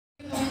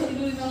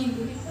Okay,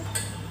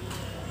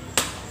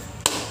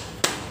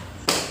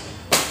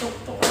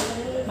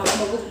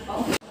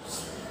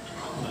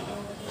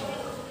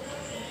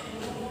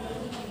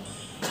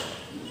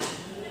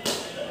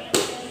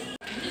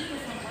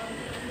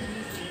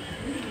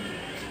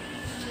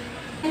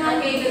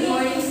 good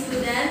morning,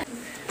 students.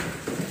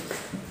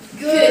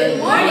 Good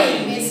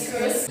morning, Miss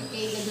Cruz.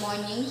 Okay, good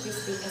morning.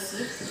 Please take a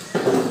seat.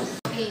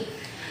 Okay,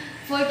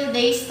 for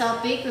today's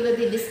topic, we will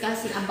be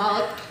discussing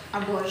about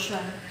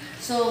abortion.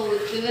 So,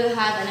 we will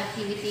have an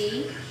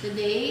activity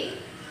today.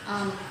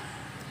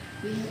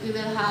 We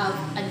will have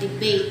a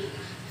debate.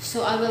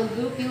 So, I will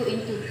group you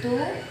into two.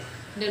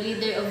 The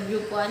leader of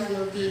group 1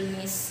 will be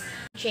Miss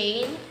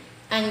Jane,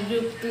 and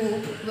group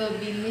 2 will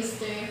be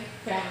Mr.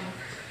 Frank.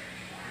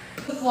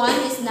 Group 1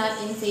 is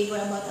not in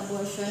favor about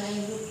abortion,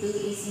 and group 2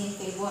 is in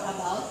favor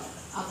about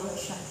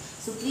abortion.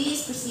 So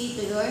please proceed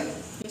to your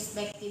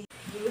respective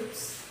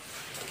groups.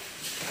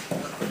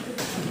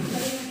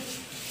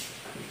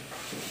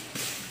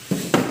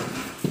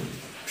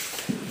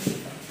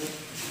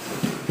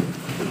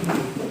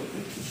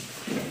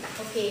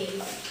 Okay,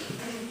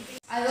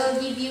 I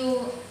will give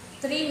you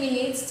 3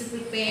 minutes to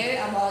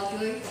prepare about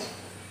your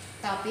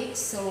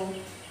topics. So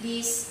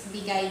please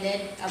be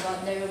guided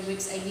about the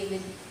rubrics I give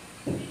it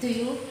to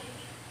you,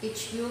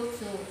 each group,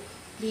 so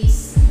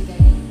please be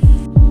guided.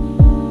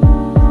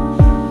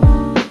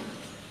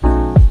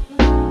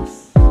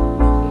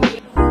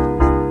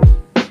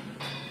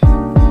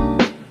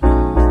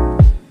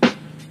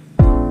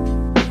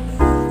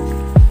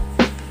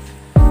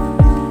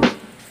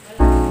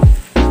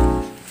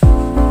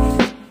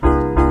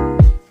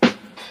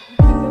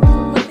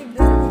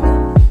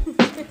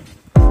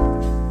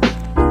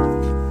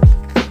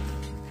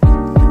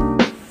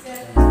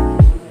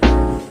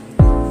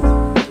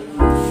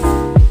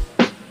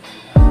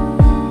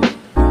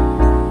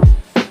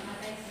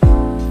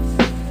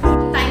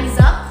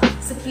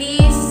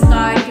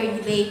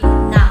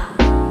 Now,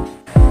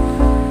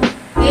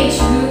 each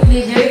group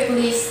leader,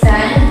 please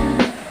stand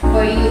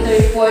for you to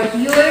report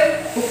your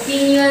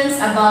opinions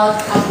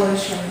about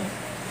abortion.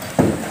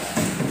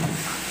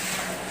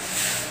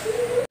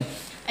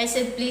 I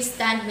said please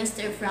stand,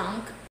 Mr.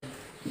 Frank.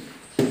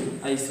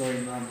 Ay,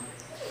 sorry, ma'am.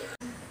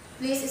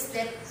 Please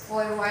step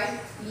forward,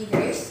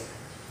 leaders.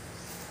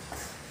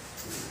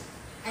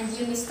 And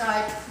you may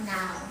start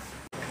now.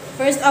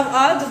 First of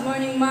all, good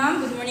morning, ma'am.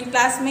 Good morning,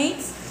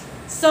 classmates.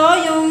 So,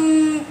 yung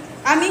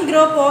aming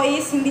grupo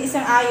is hindi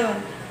isang-ayon.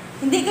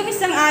 Hindi kami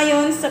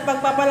isang-ayon sa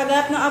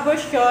pagpapalaganap ng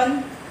abortion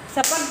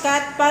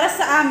sapagkat para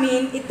sa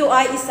amin, ito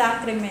ay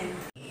isang krimen.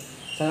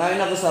 Sangayon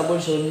ako sa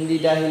abortion,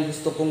 hindi dahil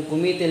gusto kong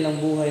kumitil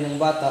ng buhay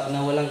ng bata na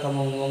walang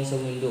kamunguang sa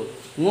mundo.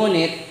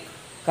 Ngunit,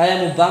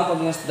 kaya mo bang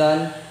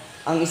pagmasdan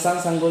ang isang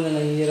sanggol na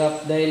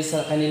nahihirap dahil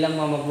sa kanilang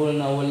mga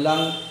magulang na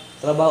walang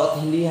trabaho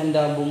at hindi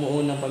handa bumuo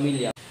ng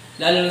pamilya?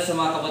 Lalo na sa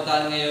mga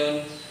kabataan ngayon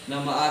na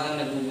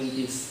maagang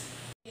nagbubuntis.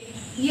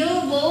 You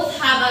both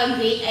have a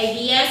great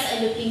ideas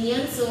and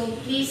opinions, so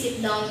please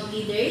sit down,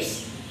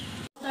 leaders.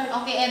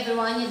 Okay,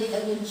 everyone, you did a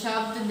good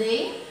job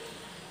today.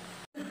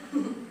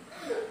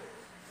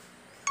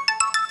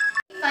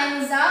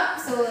 Time is up,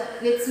 so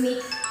let's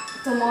meet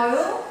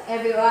tomorrow,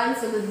 everyone.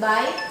 So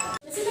goodbye.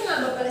 Sino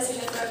nga ba pala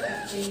sila Frank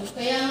actually?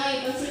 Kaya nga,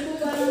 ipagsipo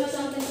pa naman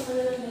something sa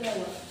kanilang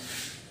dalawa.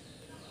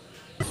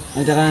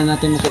 Nandiyan ka na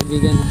natin mga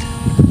kaibigan.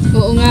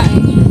 Oo nga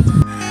eh.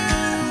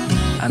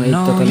 May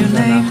tatanong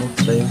na ako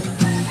sa'yo.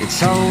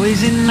 It's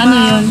always in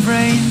my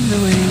brain, the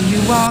way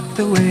you walk,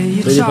 the way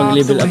you talk,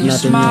 the way you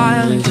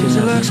smile, the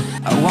looks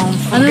I won't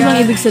forget. Ano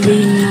bang ibig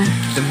sabihin mo?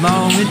 The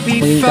moment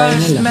we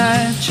first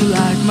met, you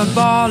like my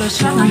ball,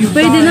 so you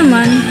Pwede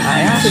naman.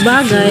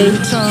 Sabagay,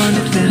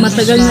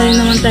 matagal na rin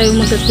naman tayo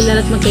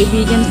magkakilala at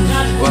magkaibigan.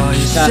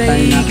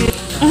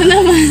 Ano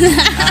naman?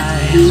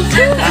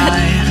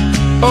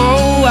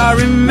 Oh, I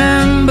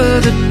remember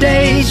the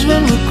days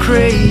when we're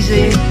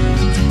crazy.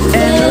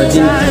 And the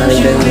times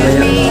you with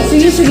me.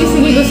 Sige,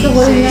 gusto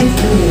ko rin yan.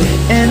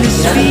 And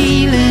this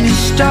feeling is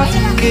stuck,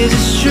 'cause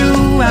it's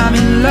true, I'm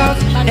in love.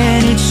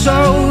 And it's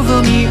over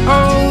me,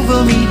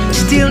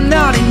 still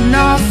not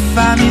enough.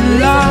 I'm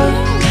in love,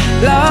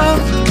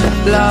 love,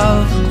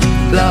 love,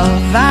 love.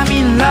 I'm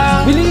in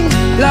love,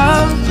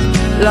 love,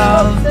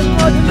 love,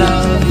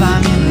 love.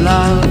 I'm in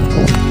love.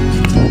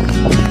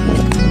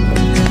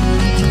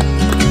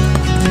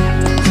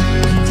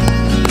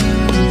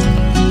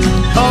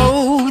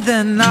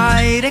 The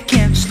night I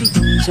can't sleep,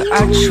 so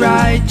I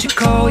tried to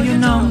call your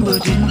number.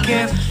 Didn't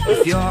care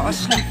if you're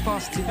asleep or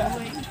still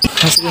awake.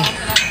 Sige,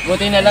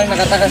 buti na lang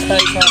nakatakas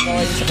tayo sa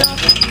gawain sa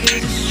kanto.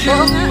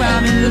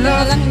 I'm in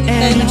love,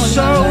 and it's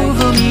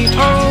over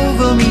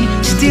me,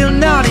 still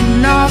not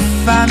enough.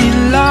 I'm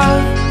in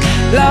love,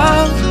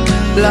 love,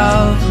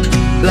 love,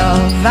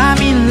 love. I'm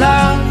in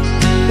love,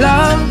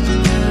 love,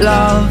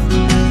 love,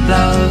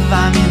 love.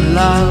 I'm in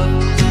love.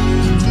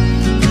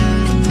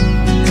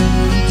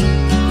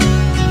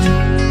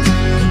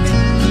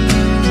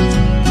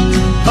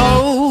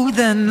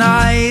 The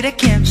night I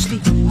can't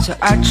sleep, so So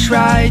I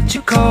tried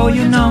to call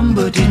your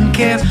number, didn't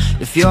care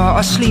if you're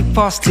asleep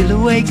or still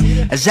awake.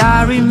 As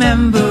I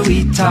remember,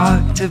 we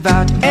talked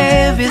about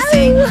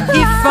everything.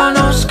 If on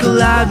old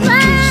school I'd been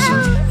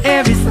kissing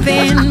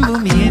everything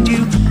but me and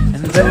you,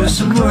 and those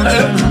some words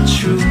are not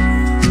true,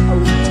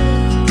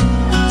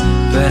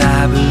 but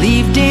I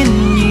believed in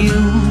you.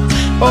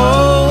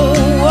 Oh,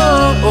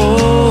 oh,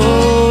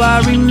 oh,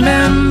 I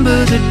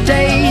remember the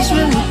days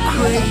when we're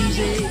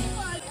crazy,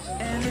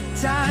 and the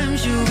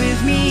times you're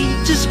with me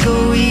just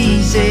go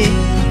easy.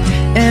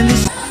 And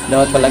this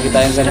Dapat palagi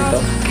tayong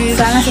ganito.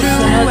 Sana sa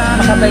susunod,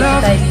 makabalik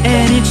tayo.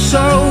 and it's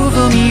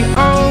over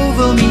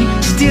me,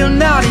 still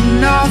not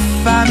enough.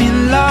 I'm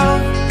in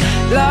love,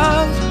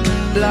 love,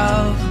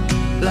 love,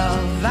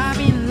 love. I'm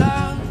in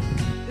love,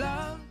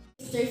 love.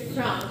 Mr.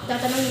 Frank,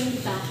 tatanungin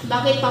kita,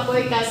 bakit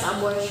pabor ka sa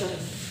abortion?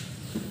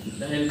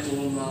 Dahil po,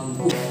 ma'am.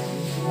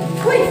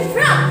 Uy,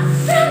 Frank!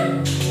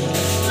 Frank!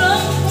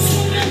 Frank!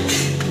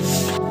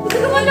 Ito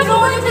naman na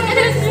bawal yung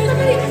pag-alas nyo na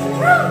kayo.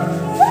 Frank!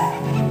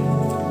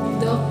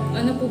 Dok,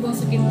 ano po bang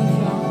sakit ni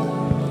Frank?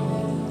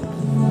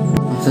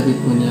 Ang sakit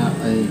po niya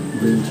ay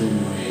brain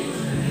tumor.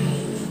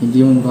 Hindi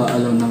mo ba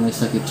alam na may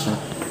sakit siya?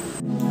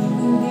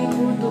 Hindi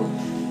po, Dok.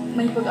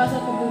 May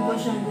pag-asa pa po ba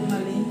siyang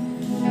gumaling?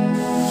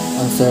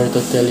 Ang sorry to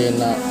tell you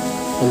na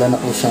wala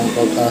na po siyang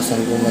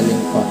pag-asang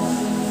gumaling pa.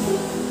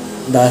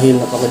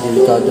 Dahil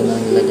napakadelikado na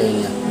ang nilagay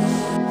niya.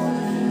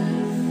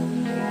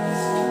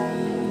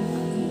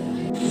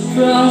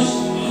 Frank,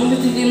 bakit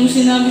hindi mo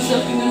sinabi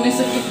sa akin na may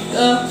sakit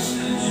ka?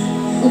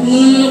 Huwag mo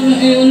naman akong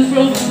iyon,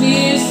 Frank,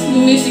 please.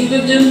 Lumising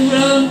ka dyan,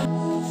 Frank.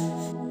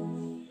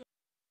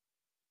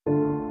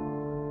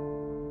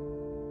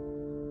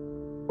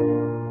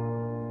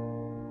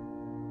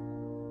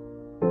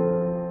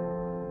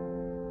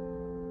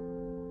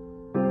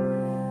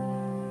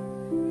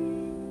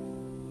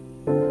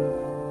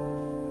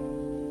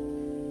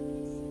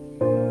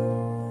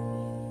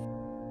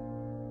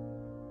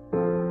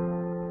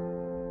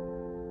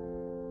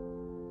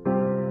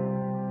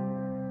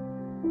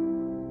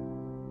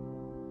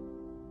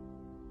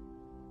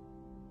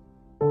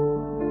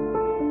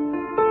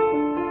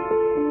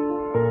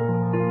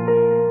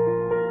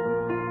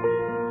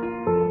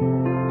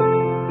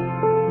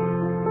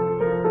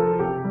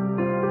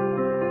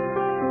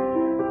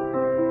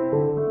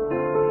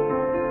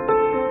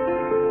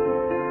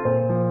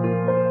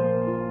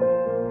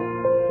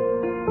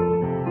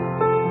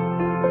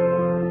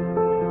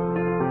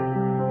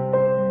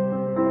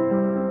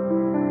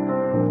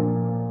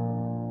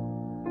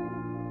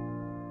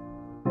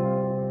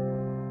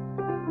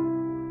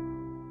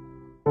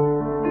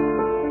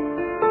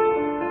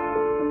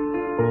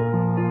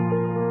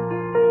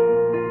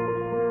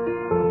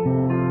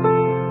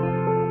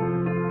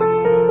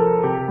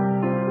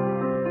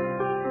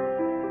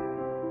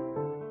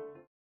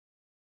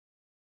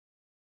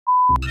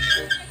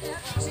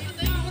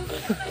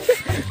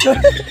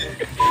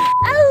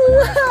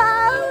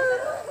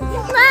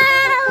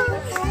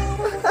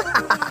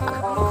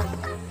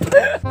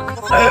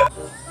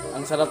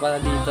 Ang sarap pala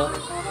dito.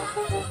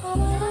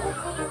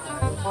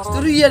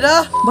 Storya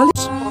na! Balik!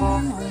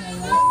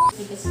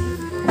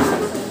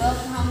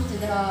 Welcome to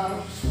the...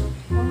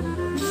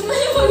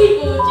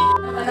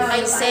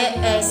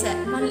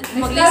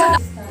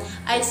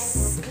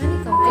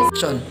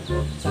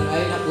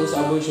 Sangayon ako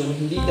sa abortion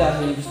hindi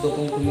dahil gusto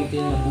kong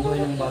kumitil ng buhay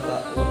ng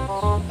bata.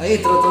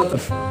 Ay, trot.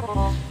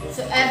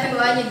 So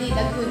everyone, you did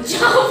a good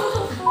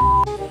job.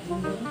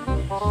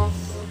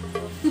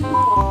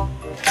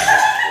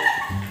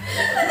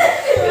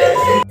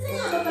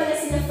 Ano pala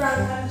sila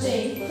Frank at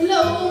Jane? Hello,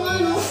 kung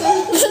ano,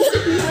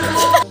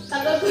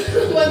 tagal ko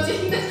yung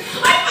watching na.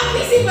 Ay,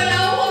 pag-isip pala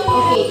ako.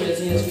 Okay. Kaya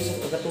sinasbi sa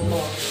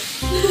pagkatumaw.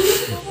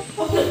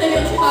 Uy!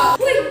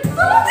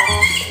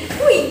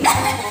 Uy!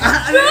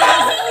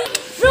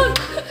 Frog!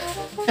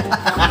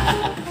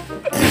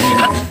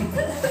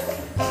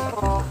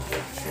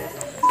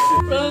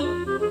 Frank.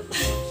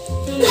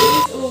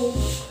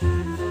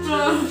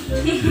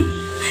 Frank.